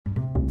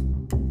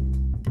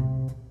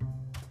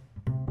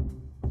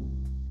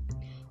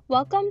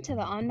Welcome to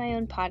the On My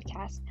Own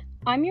podcast.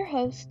 I'm your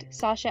host,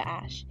 Sasha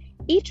Ash.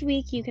 Each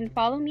week, you can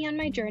follow me on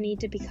my journey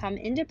to become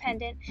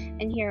independent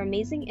and hear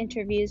amazing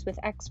interviews with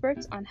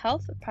experts on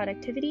health,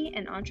 productivity,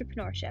 and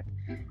entrepreneurship.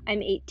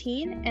 I'm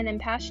 18 and am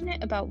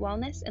passionate about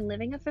wellness and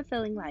living a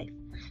fulfilling life.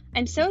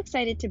 I'm so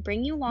excited to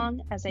bring you along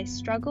as I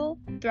struggle,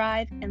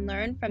 thrive, and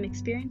learn from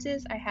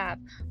experiences I have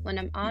when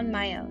I'm on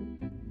my own.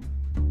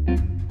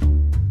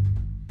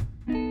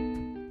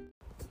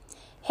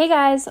 Hey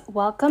guys,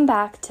 welcome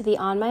back to the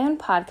On My Own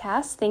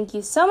podcast. Thank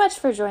you so much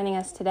for joining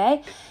us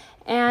today.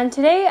 And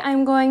today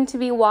I'm going to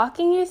be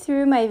walking you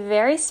through my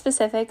very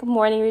specific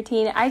morning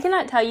routine. I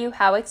cannot tell you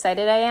how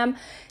excited I am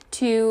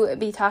to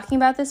be talking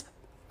about this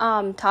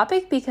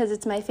topic because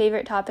it's my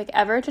favorite topic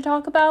ever to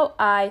talk about.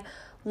 I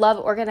love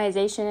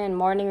organization and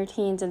morning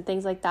routines and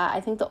things like that.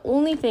 I think the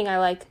only thing I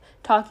like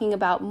talking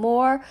about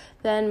more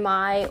than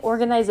my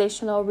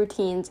organizational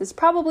routines is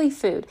probably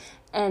food.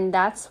 And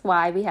that's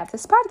why we have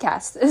this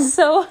podcast.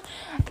 So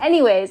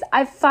anyways,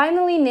 I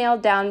finally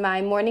nailed down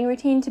my morning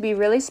routine to be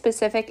really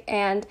specific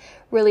and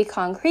really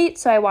concrete.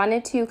 So I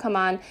wanted to come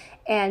on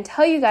and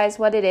tell you guys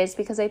what it is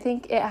because I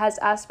think it has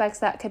aspects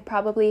that could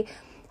probably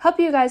help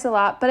you guys a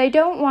lot. But I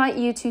don't want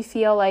you to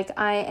feel like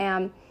I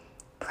am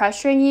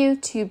pressuring you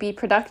to be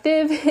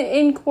productive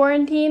in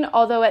quarantine.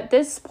 Although at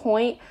this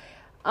point,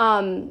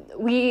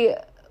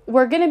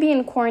 we're going to be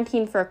in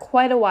quarantine for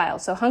quite a while.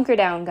 So hunker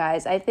down,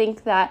 guys. I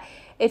think that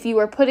if you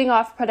were putting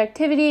off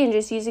productivity and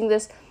just using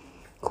this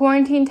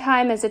quarantine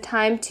time as a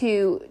time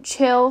to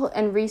chill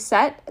and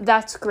reset,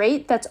 that's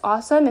great. That's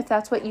awesome. If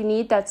that's what you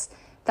need, that's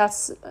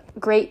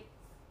great.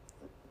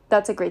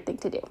 That's a great thing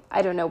to do.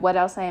 I don't know what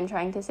else I am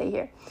trying to say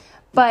here.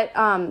 But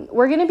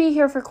we're going to be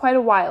here for quite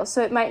a while,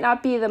 so it might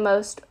not be the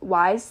most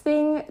wise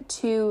thing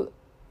to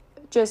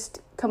just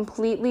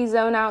completely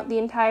zone out the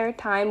entire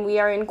time we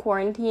are in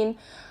quarantine,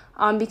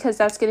 because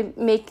that's going to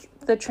make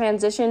the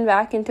transition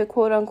back into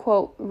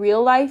quote-unquote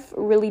real life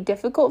really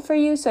difficult for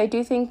you. So I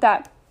do think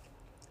that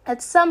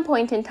at some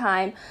point in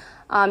time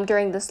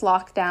during this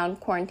lockdown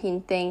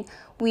quarantine thing,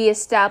 we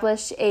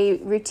establish a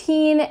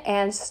routine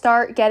and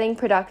start getting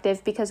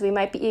productive because we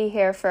might be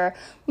here for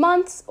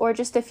months or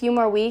just a few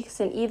more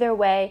weeks. And either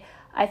way,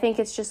 I think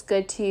it's just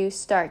good to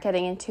start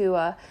getting into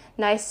a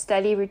nice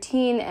steady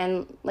routine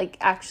and like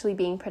actually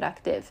being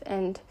productive.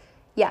 And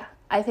yeah,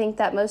 I think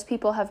that most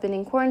people have been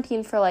in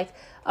quarantine for like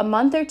a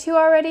month or two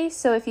already.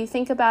 So if you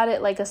think about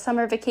it like a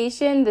summer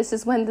vacation, this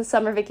is when the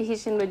summer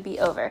vacation would be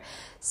over.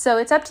 So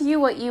it's up to you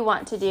what you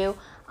want to do.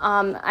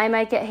 I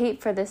might get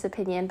hate for this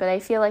opinion, but I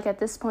feel like at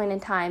this point in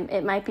time,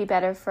 it might be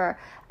better for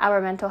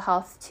our mental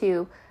health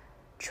to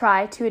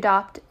try to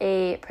adopt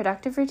a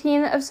productive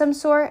routine of some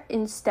sort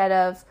instead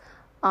of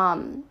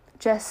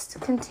just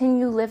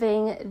continue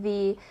living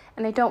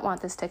and I don't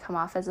want this to come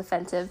off as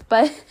offensive,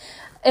 but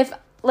if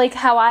like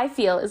how I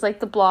feel is like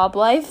the blob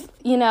life,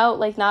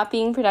 like not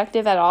being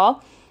productive at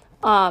all.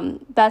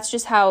 That's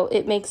just how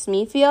it makes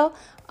me feel.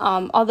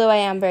 Although I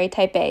am very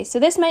type A. So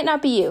this might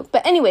not be you.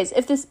 But anyways,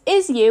 if this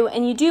is you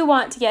and you do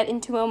want to get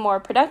into a more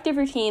productive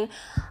routine,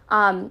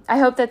 I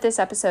hope that this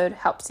episode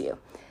helps you.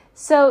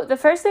 So the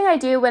first thing I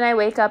do when I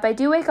wake up, I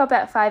do wake up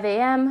at 5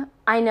 a.m.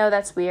 I know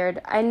that's weird.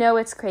 I know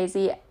it's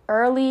crazy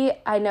early.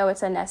 I know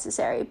it's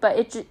unnecessary.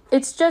 But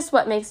it's just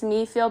what makes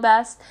me feel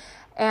best.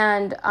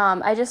 And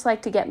I just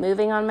like to get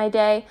moving on my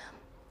day.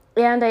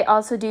 And I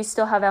also do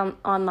still have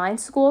online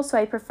school. So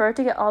I prefer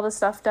to get all the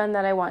stuff done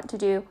that I want to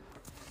do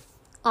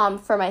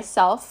for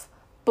myself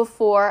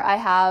before I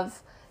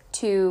have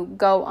to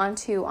go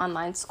onto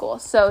online school.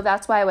 So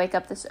that's why I wake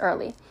up this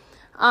early.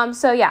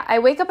 So yeah, I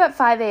wake up at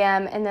 5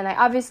 a.m. and then I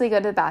obviously go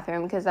to the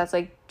bathroom because that's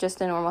like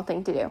just a normal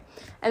thing to do.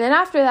 And then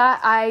after that,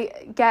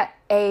 I get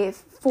a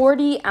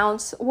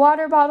 40-ounce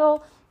water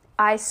bottle.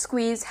 I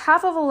squeeze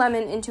half of a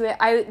lemon into it.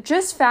 I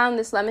just found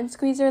this lemon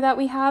squeezer that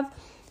we have.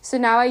 So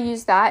now I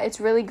use that. It's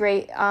really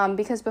great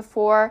because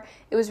before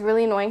it was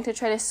really annoying to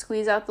try to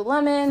squeeze out the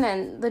lemon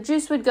and the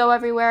juice would go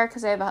everywhere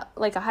because I have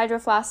a Hydro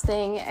Flask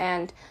thing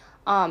and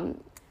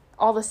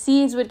all the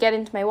seeds would get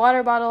into my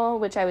water bottle,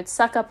 which I would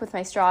suck up with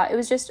my straw. It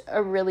was just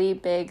a really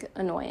big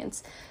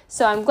annoyance.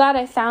 So I'm glad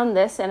I found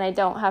this and I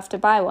don't have to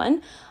buy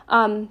one.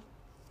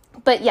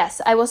 But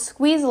yes, I will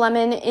squeeze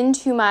lemon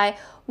into my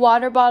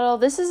water bottle.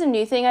 This is a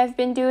new thing I've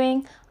been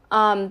doing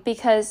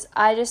because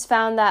I just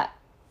found that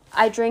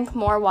I drink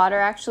more water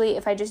actually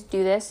if I just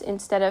do this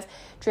instead of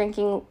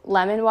drinking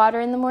lemon water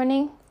in the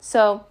morning.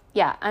 So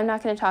yeah, I'm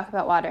not going to talk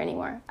about water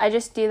anymore. I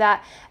just do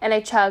that and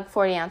I chug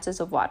 40 ounces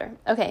of water.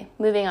 Okay,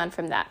 moving on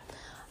from that.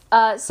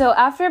 So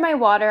after my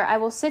water, I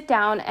will sit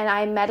down and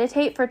I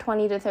meditate for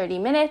 20 to 30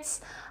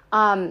 minutes.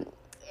 And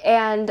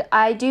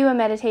I do a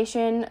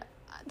meditation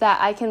that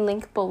I can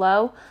link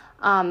below.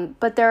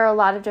 But there are a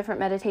lot of different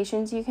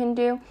meditations you can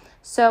do.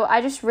 So I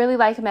just really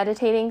like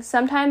meditating.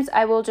 Sometimes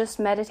I will just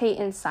meditate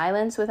in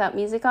silence without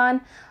music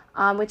on,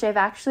 which I've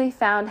actually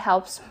found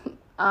helps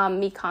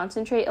me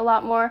concentrate a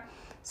lot more.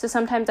 So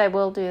sometimes I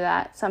will do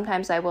that.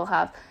 Sometimes I will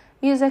have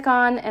music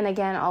on. And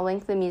again, I'll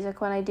link the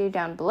music when I do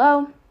down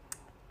below.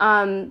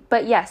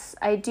 But yes,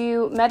 I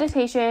do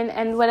meditation,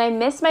 and when I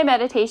miss my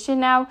meditation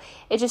now,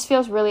 it just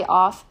feels really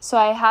off. So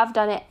I have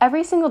done it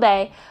every single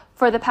day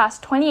for the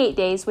past 28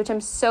 days, which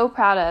I'm so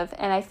proud of,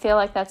 and I feel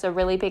like that's a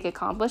really big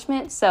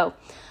accomplishment. So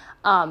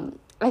I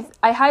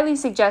highly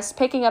suggest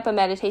picking up a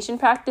meditation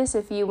practice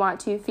if you want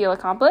to feel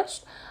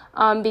accomplished,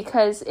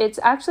 because it's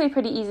actually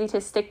pretty easy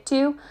to stick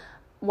to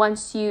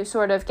once you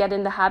sort of get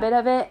in the habit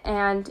of it,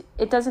 and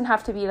it doesn't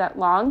have to be that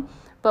long.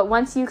 But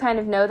once you kind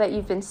of know that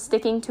you've been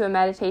sticking to a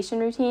meditation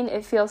routine,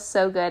 it feels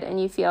so good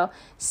and you feel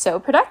so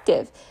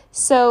productive.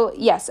 So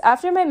yes,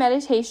 after my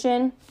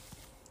meditation,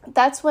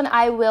 that's when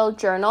I will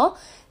journal.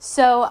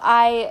 So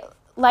I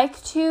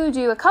like to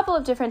do a couple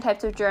of different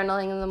types of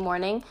journaling in the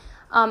morning.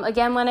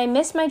 Again, when I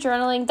miss my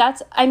journaling,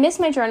 I miss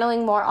my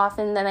journaling more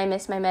often than I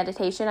miss my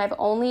meditation. I've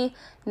only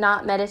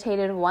not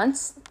meditated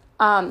once.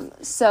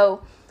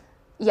 So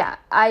yeah,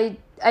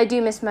 I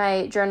do miss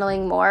my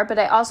journaling more, but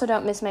I also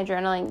don't miss my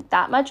journaling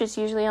that much. It's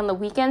usually on the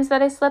weekends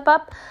that I slip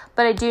up,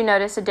 but I do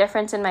notice a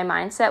difference in my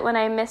mindset when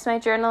I miss my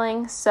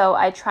journaling, so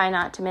I try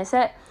not to miss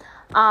it.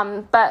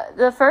 But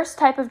the first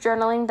type of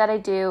journaling that I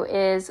do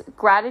is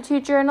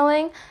gratitude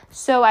journaling.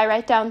 So I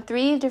write down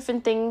 3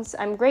 different things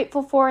I'm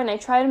grateful for, and I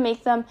try to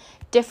make them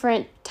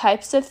different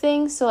types of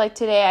things. So like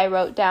today I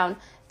wrote down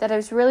that I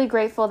was really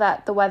grateful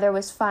that the weather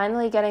was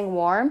finally getting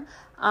warm.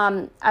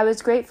 I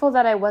was grateful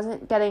that I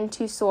wasn't getting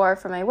too sore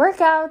from my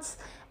workouts,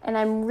 and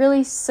I'm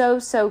really so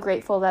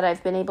grateful that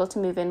I've been able to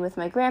move in with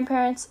my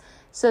grandparents.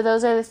 So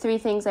those are the 3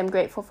 things I'm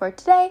grateful for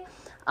today.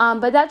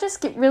 But that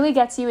just really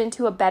gets you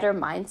into a better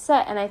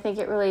mindset, and I think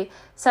it really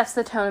sets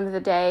the tone of the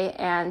day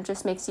and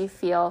just makes you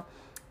feel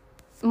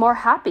more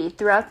happy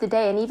throughout the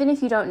day. And even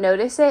if you don't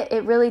notice it,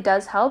 it really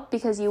does help,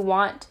 because you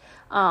want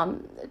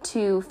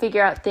to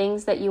figure out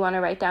things that you want to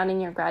write down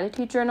in your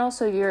gratitude journal.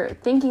 So you're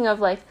thinking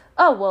of like,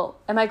 oh, well,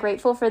 am I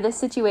grateful for this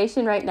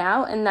situation right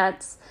now? And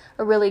that's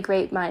a really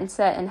great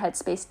mindset and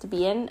headspace to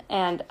be in.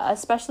 And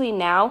especially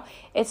now,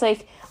 it's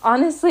like,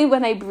 honestly,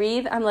 when I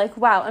breathe, I'm like,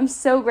 wow, I'm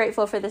so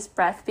grateful for this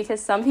breath,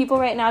 because some people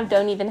right now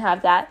don't even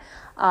have that.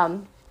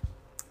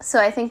 So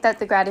I think that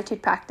the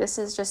gratitude practice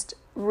is just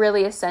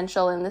really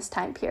essential in this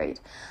time period.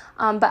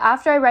 But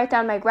after I write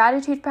down my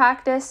gratitude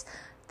practice,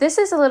 this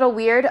is a little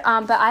weird,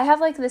 but I have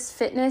like this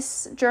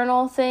fitness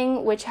journal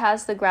thing, which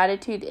has the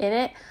gratitude in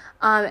it.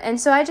 And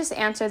so I just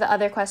answer the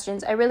other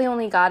questions. I really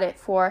only got it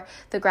for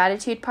the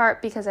gratitude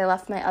part because I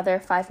left my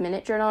other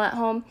 5-minute journal at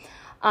home.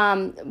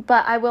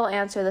 But I will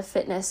answer the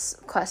fitness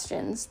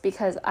questions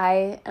because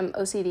I am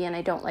OCD and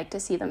I don't like to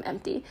see them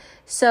empty.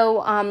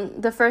 So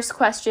the first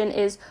question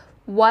is,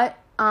 what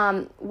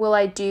will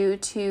I do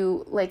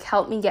to like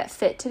help me get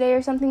fit today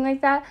or something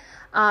like that?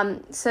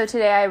 So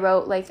today I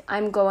wrote like,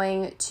 I'm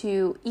going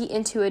to eat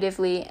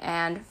intuitively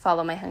and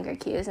follow my hunger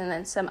cues. And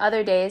then some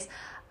other days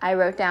I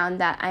wrote down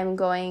that I'm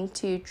going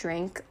to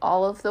drink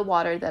all of the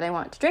water that I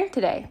want to drink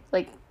today.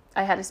 Like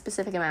I had a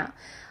specific amount.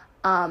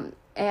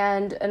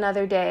 And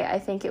another day, I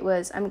think it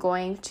was, I'm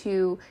going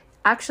to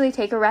actually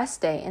take a rest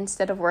day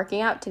instead of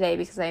working out today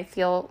because I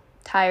feel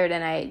tired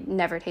and I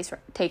never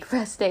take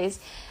rest days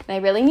and I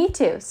really need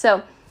to.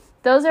 So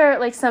those are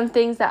like some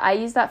things that I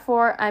use that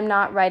for. I'm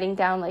not writing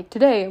down like,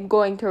 today I'm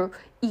going to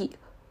eat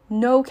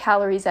no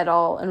calories at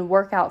all and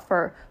work out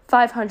for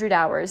 500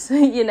 hours,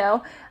 you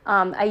know.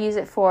 I use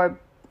it for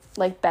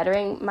like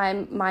bettering my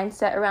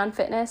mindset around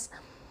fitness.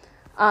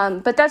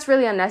 But that's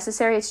really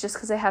unnecessary. It's just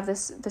because I have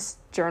this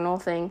journal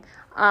thing.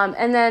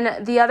 And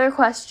then the other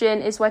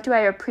question is, what do I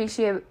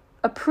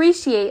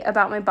appreciate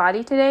about my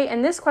body today?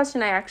 And this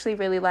question I actually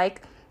really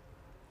like.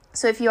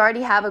 So if you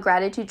already have a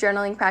gratitude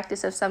journaling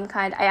practice of some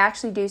kind, I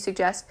actually do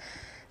suggest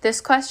this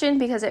question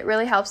because it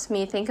really helps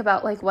me think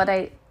about like what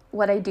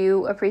I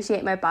do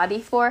appreciate my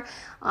body for.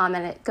 And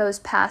it goes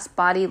past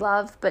body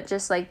love, but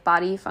just like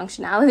body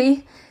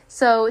functionality.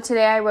 So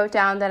today I wrote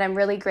down that I'm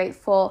really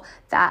grateful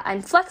that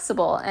I'm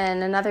flexible.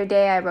 And another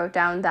day I wrote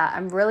down that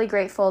I'm really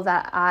grateful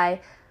that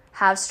I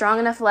have strong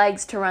enough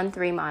legs to run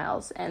 3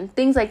 miles and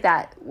things like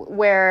that,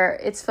 where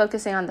it's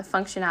focusing on the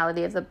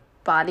functionality of the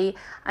body.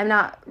 I'm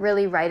not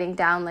really writing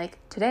down like,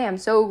 today I'm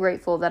so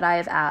grateful that I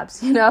have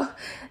abs, you know.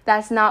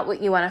 That's not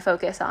what you want to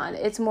focus on.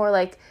 It's more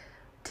like,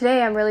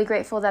 today I'm really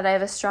grateful that I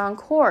have a strong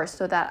core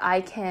so that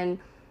I can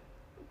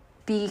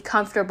be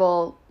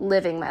comfortable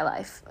living my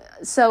life.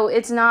 So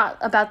it's not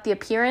about the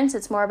appearance,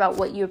 it's more about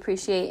what you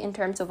appreciate in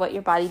terms of what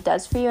your body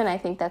does for you. And I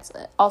think that's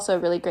also a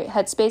really great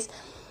headspace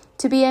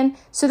to be in.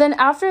 So then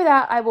after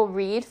that, I will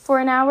read for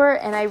an hour,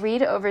 and I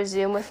read over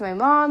Zoom with my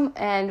mom,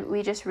 and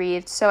we just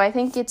read. So I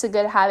think it's a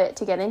good habit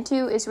to get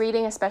into, is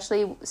reading,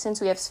 especially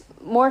since we have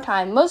more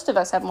time. Most of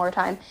us have more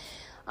time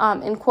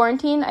in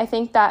quarantine. I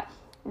think that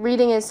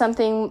reading is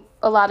something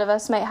a lot of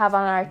us might have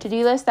on our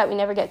to-do list that we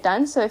never get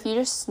done. So if you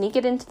just sneak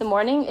it into the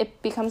morning,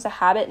 it becomes a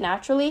habit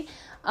naturally.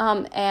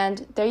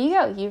 And there you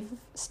go. You've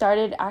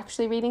started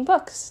actually reading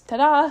books.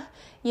 Ta-da!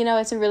 You know,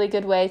 it's a really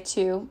good way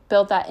to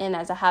build that in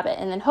as a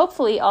habit. And then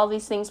hopefully all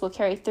these things will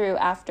carry through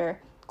after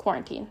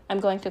quarantine.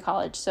 I'm going to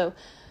college, so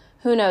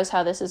who knows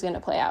how this is going to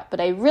play out. But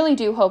I really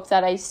do hope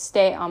that I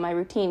stay on my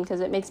routine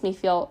because it makes me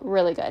feel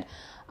really good.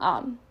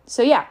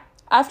 So yeah,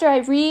 after I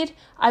read,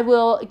 I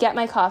will get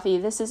my coffee.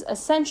 This is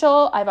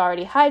essential. I've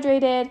already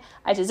hydrated.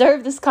 I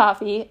deserve this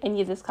coffee. I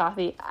need this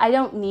coffee. I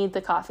don't need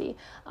the coffee.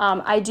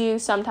 I do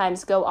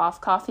sometimes go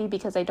off coffee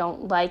because I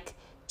don't like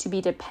to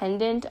be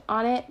dependent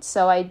on it,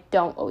 so I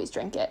don't always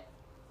drink it.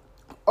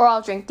 Or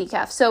I'll drink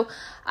decaf. So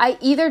I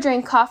either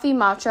drink coffee,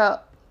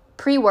 matcha,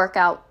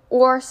 pre-workout,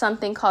 or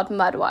something called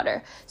mud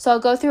water. So I'll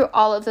go through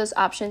all of those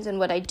options and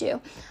what I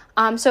do.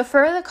 So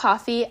for the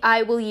coffee,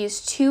 I will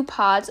use 2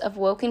 pods of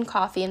Woken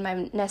coffee in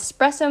my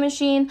Nespresso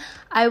machine.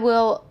 I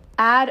will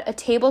add a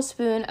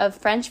tablespoon of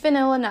French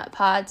vanilla nut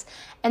pods,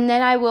 and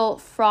then I will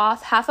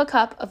froth half a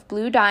cup of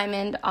Blue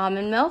Diamond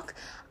almond milk.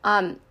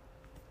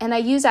 And I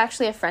use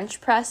actually a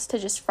French press to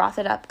just froth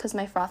it up because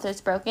my frother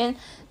is broken,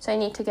 so I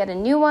need to get a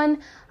new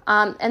one.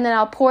 And then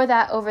I'll pour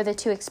that over the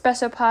 2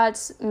 espresso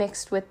pods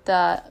mixed with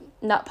the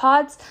nut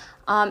pods.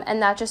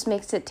 And that just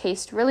makes it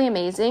taste really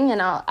amazing,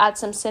 and I'll add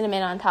some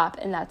cinnamon on top,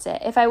 and that's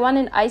it. If I want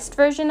an iced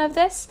version of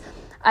this,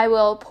 I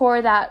will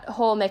pour that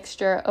whole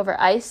mixture over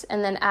ice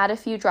and then add a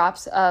few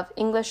drops of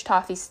English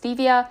toffee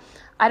stevia.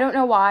 I don't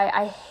know why.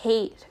 I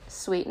hate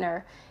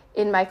sweetener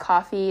in my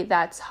coffee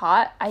that's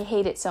hot. I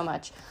hate it so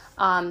much.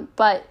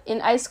 But in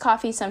iced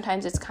coffee,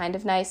 sometimes it's kind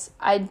of nice.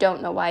 I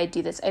don't know why I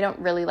do this. I don't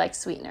really like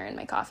sweetener in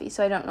my coffee,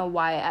 so I don't know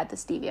why I add the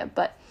stevia.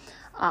 But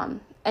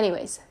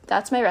anyways,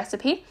 that's my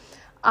recipe.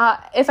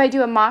 If I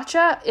do a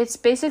matcha, it's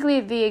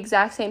basically the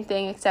exact same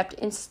thing, except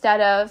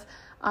instead of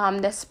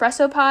the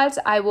espresso pods,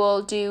 I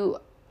will do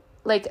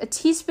like 1.5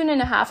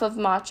 teaspoons of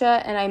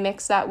matcha, and I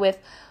mix that with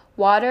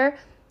water,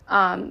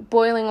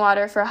 boiling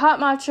water for hot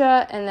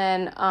matcha, and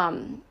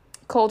then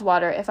cold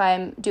water if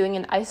I'm doing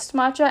an iced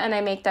matcha, and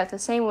I make that the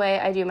same way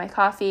I do my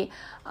coffee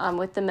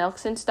with the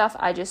milks and stuff.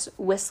 I just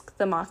whisk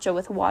the matcha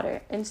with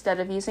water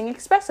instead of using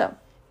espresso.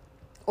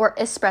 Or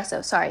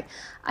espresso, sorry.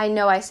 I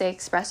know I say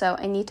espresso.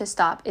 I need to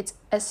stop. It's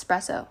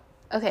espresso.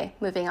 Okay,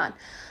 moving on.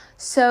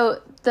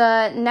 So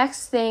the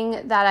next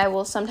thing that I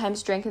will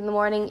sometimes drink in the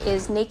morning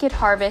is Naked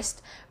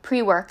Harvest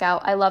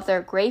pre-workout. I love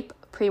their grape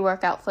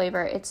pre-workout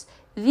flavor. It's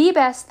the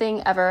best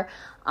thing ever,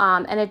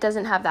 and it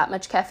doesn't have that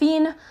much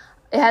caffeine.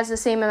 It has the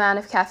same amount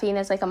of caffeine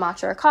as like a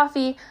matcha or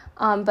coffee,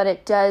 but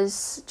it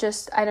does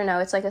just, I don't know,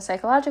 it's like a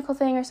psychological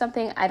thing or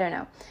something, I don't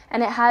know.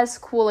 And it has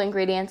cool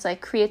ingredients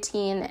like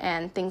creatine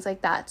and things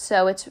like that.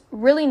 So it's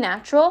really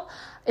natural.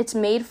 It's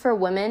made for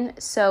women,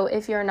 so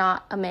if you're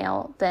not a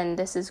male, then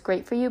this is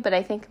great for you, but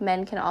I think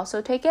men can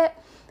also take it.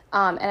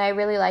 And I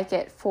really like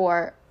it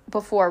for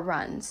before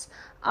runs.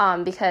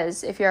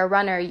 Because if you're a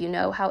runner, you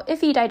know how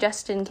iffy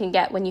digestion can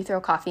get when you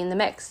throw coffee in the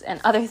mix and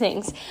other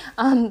things.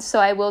 So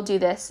I will do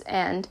this,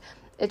 and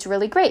it's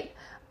really great.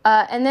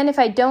 And then if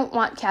I don't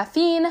want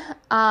caffeine,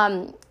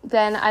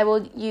 then I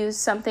will use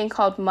something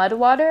called mud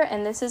water,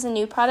 and this is a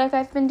new product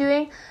I've been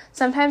doing.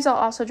 Sometimes I'll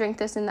also drink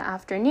this in the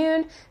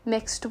afternoon,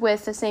 mixed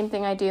with the same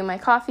thing I do in my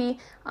coffee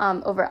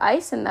over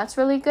ice, and that's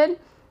really good.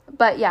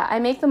 But yeah, I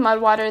make the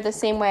mud water the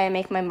same way I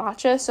make my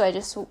matcha, so I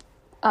just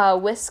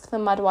whisk the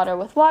mud water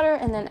with water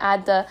and then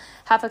add the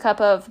 1/2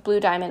 cup of Blue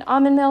Diamond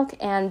almond milk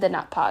and the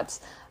nut pods,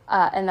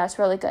 and that's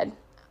really good.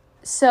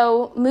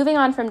 So moving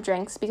on from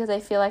drinks, because I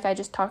feel like I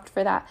just talked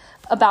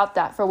about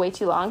that for way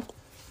too long.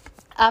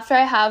 After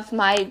I have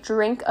my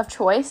drink of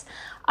choice,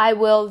 I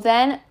will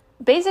then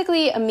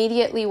basically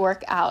immediately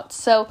work out.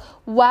 So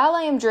while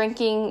I am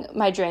drinking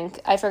my drink,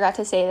 I forgot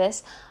to say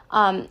this,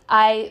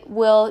 I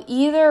will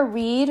either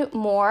read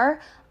more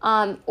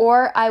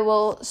or I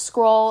will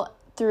scroll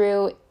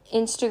through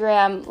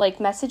Instagram like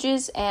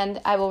messages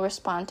and I will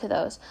respond to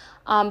those.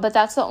 But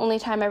that's the only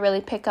time I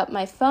really pick up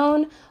my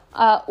phone.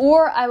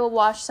 Or I will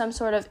watch some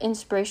sort of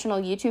inspirational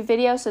YouTube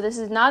video. So this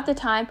is not the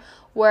time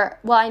where,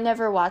 well, I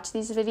never watch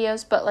these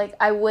videos, but like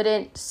I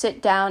wouldn't sit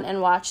down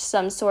and watch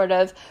some sort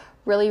of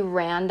really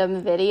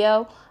random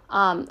video.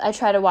 I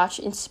try to watch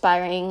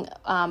inspiring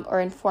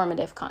or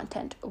informative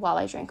content while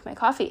I drink my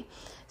coffee.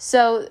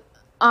 So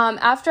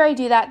after I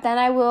do that, then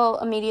I will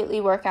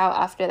immediately work out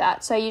after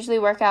that. So I usually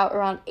work out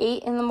around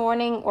 8 in the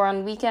morning, or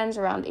on weekends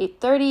around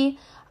 8:30.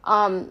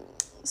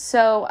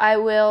 So I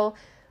will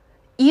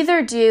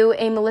either do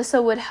a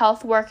Melissa Wood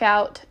Health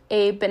workout,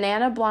 a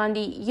Banana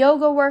Blondie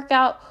yoga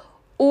workout,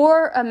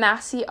 or a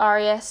Massey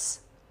Arias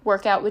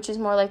workout, which is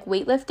more like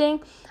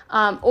weightlifting.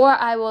 Or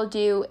I will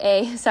do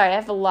I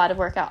have a lot of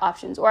workout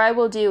options. Or I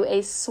will do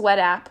a Sweat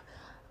App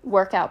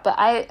workout. But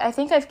I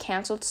think I've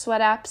canceled Sweat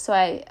App, so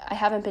I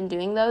haven't been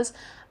doing those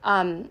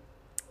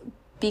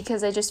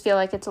because I just feel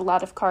like it's a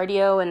lot of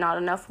cardio and not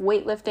enough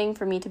weightlifting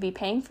for me to be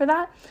paying for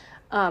that.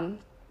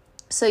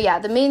 So yeah,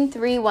 the main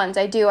 3 ones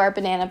I do are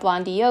Banana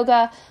Blondie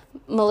Yoga,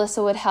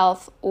 Melissa Wood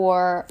Health,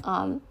 or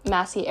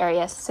Massey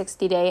Arias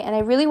 60 Day. And I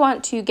really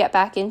want to get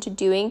back into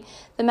doing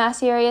the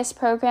Massey Arias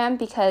program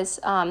because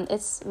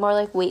it's more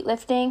like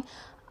weightlifting.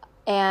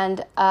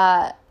 And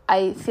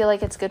I feel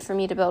like it's good for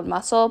me to build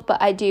muscle. But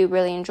I do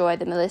really enjoy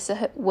the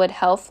Melissa Wood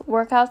Health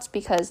workouts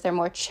because they're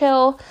more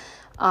chill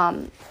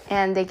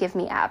and they give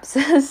me abs.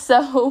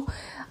 So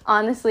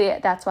honestly,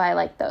 that's why I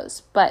like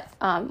those. But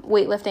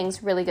weightlifting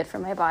is really good for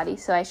my body,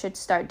 so I should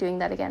start doing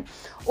that again.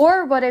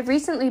 Or what I've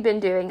recently been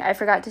doing, I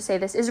forgot to say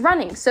this, is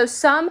running. So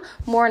some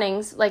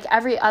mornings, like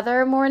every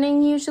other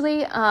morning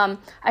usually,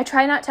 I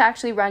try not to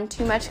actually run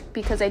too much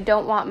because I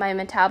don't want my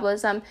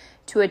metabolism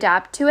to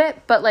adapt to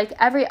it. But like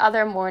every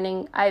other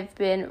morning, I've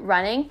been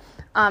running.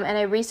 And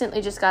I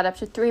recently just got up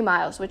to 3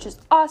 miles, which is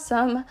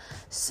awesome.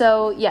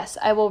 So yes,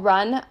 I will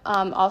run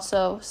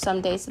also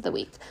some days of the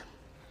week.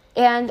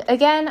 And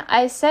again,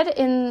 I said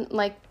in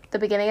like the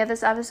beginning of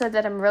this episode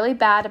that I'm really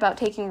bad about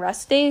taking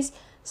rest days.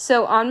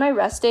 So on my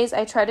rest days,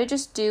 I try to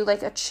just do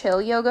like a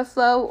chill yoga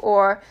flow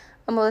or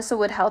a Melissa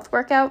Wood health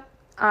workout.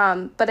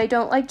 But I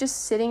don't like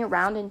just sitting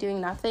around and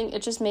doing nothing.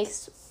 It just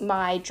makes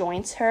my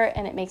joints hurt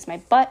and it makes my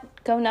butt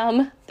go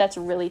numb. That's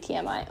really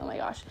TMI. Oh my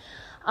gosh.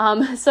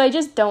 So I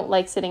just don't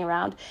like sitting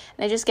around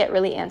and I just get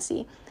really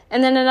antsy.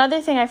 And then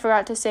another thing I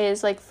forgot to say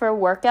is like for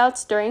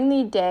workouts during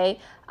the day,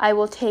 I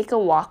will take a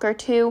walk or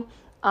two.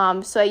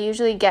 So I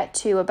usually get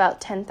to about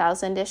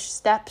 10,000-ish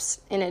steps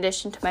in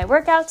addition to my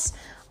workouts.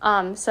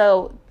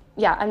 So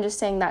yeah, I'm just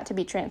saying that to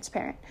be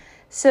transparent.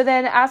 So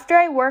then after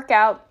I work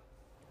out,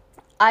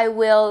 I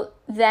will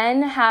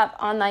then have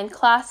online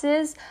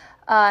classes,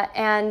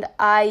 and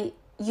I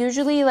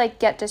usually like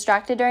get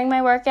distracted during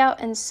my workout.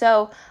 And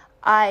so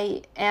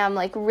I am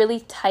like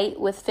really tight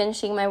with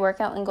finishing my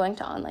workout and going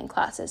to online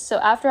classes. So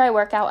after I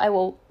work out, I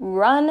will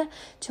run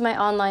to my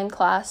online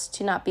class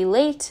to not be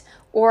late,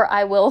 or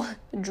I will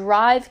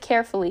drive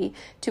carefully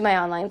to my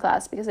online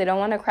class because I don't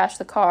want to crash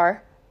the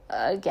car.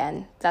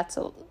 Again, that's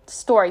a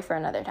story for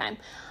another time.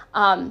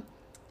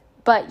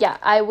 But yeah,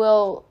 I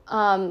will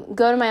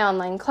go to my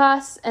online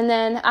class, and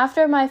then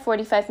after my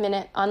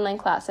 45-minute online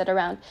class at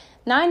around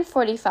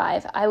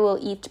 9:45, I will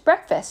eat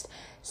breakfast.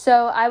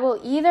 So I will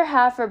either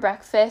have for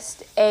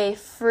breakfast a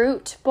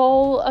fruit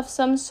bowl of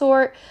some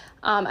sort.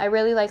 I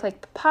really like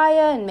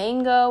papaya and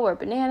mango or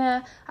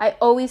banana. I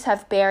always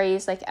have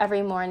berries like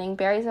every morning.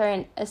 Berries are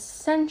an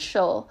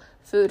essential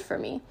food for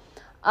me.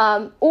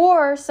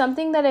 Or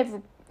something that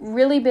I've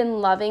really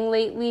been loving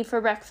lately for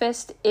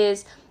breakfast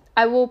is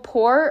I will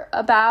pour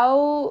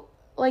about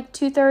like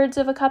 2/3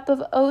 of a cup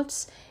of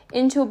oats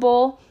into a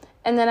bowl,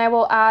 and then I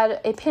will add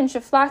a pinch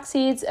of flax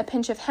seeds, a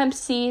pinch of hemp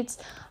seeds,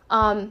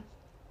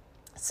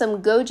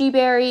 some goji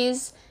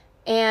berries,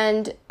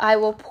 and I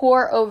will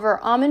pour over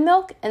almond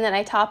milk, and then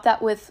I top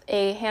that with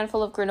a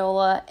handful of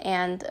granola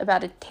and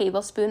about a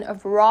tablespoon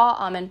of raw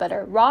almond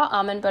butter. Raw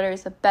almond butter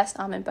is the best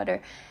almond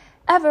butter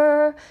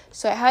ever,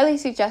 so I highly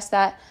suggest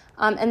that,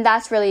 and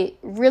that's really,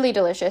 really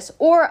delicious.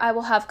 Or I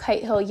will have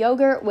Kite Hill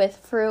yogurt with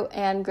fruit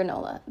and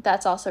granola.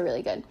 That's also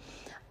really good.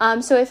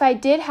 So if I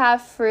did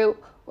have fruit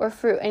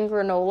and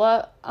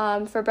granola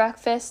for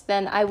breakfast,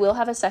 then I will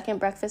have a second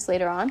breakfast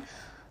later on,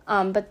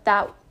 but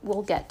that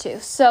we'll get to.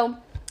 So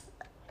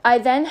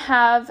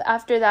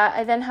after that,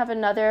 I then have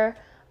another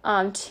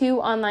 2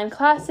 online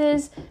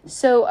classes.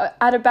 So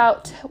at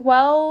about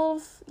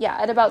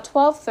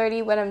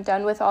 12:30 when I'm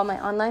done with all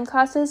my online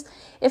classes,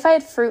 if I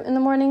had fruit in the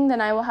morning,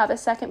 then I will have a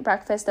second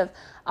breakfast of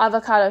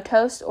avocado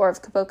toast or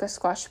of kabocha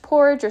squash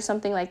porridge or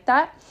something like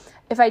that.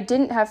 If I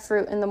didn't have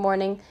fruit in the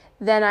morning,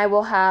 then I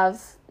will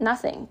have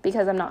nothing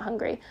because I'm not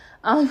hungry.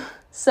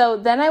 So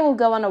then I will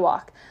go on a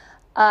walk.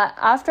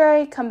 After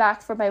I come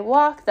back from my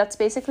walk, that's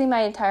basically my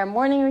entire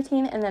morning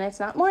routine, and then it's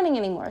not morning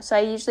anymore. So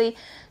I usually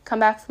come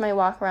back from my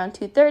walk around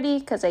 2:30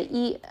 because I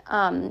eat,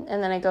 and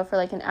then I go for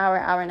like an hour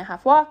and a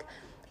half walk,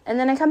 and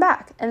then I come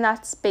back, and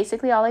that's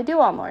basically all I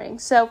do all morning.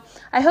 So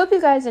I hope you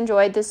guys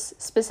enjoyed this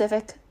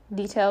specific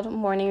detailed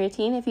morning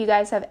routine. If you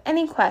guys have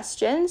any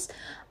questions,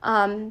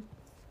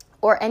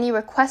 or any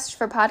requests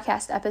for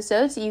podcast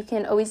episodes, you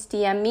can always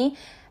DM me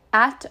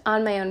at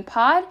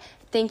onmyownpod.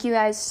 Thank you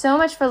guys so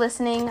much for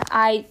listening.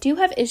 I do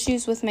have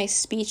issues with my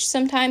speech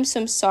sometimes, so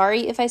I'm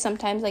sorry if I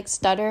sometimes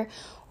stutter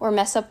or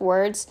mess up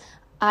words.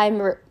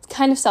 I'm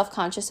kind of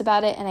self-conscious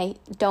about it, and I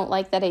don't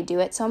like that I do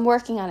it, so I'm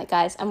working on it,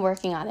 guys. I'm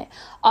working on it.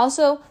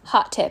 Also,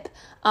 hot tip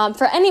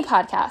for any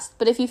podcast,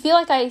 but if you feel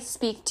like I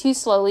speak too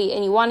slowly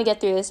and you want to get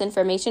through this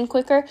information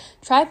quicker,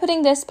 try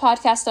putting this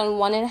podcast on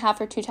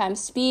 1.5 or 2 times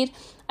speed.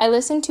 I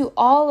listen to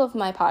all of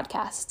my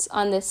podcasts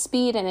on this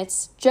speed, and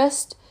it's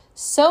just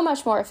so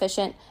much more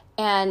efficient.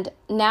 And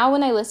now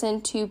when I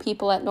listen to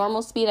people at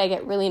normal speed, I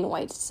get really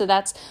annoyed. So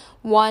that's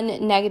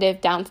one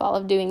negative downfall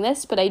of doing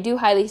this, but I do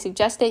highly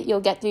suggest it. You'll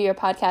get through your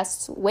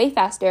podcasts way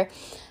faster.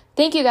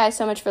 Thank you guys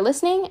so much for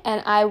listening,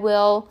 and I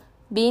will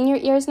be in your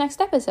ears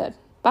next episode.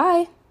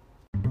 Bye.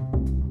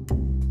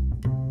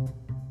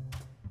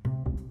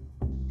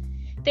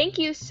 Thank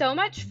you so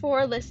much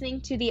for listening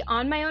to the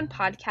On My Own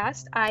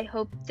podcast. I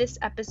hope this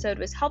episode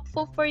was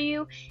helpful for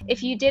you.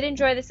 If you did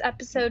enjoy this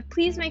episode,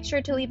 please make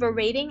sure to leave a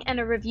rating and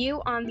a review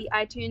on the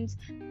iTunes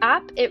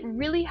app. It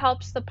really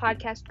helps the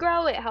podcast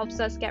grow. It helps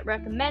us get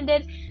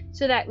recommended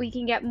so that we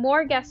can get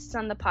more guests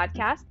on the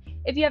podcast.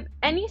 If you have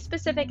any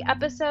specific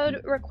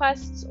episode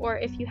requests, or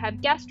if you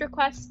have guest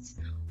requests,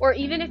 or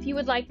even if you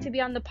would like to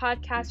be on the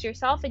podcast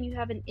yourself and you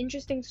have an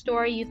interesting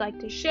story you'd like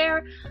to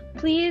share,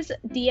 please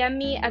DM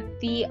me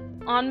at the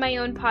On My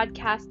Own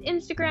Podcast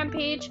Instagram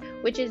page,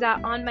 which is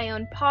at On My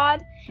Own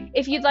Pod.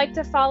 If you'd like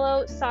to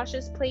follow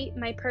Sasha's Plate,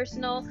 my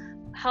personal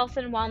health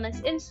and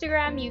wellness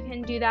Instagram, you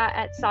can do that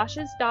at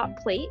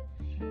sashas.plate.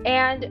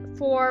 And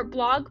for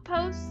blog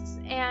posts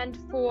and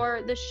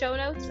for the show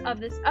notes of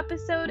this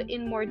episode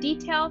in more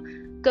detail,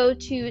 go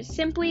to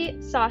Simply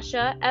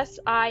Sasha,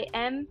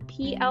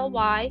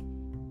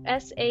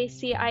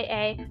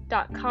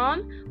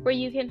 SimplySacia.com, where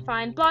you can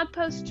find blog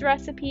posts,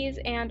 recipes,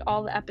 and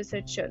all the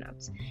episode show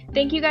notes.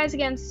 Thank you guys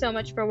again so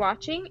much for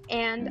watching,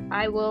 and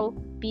I will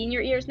be in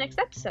your ears next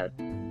episode.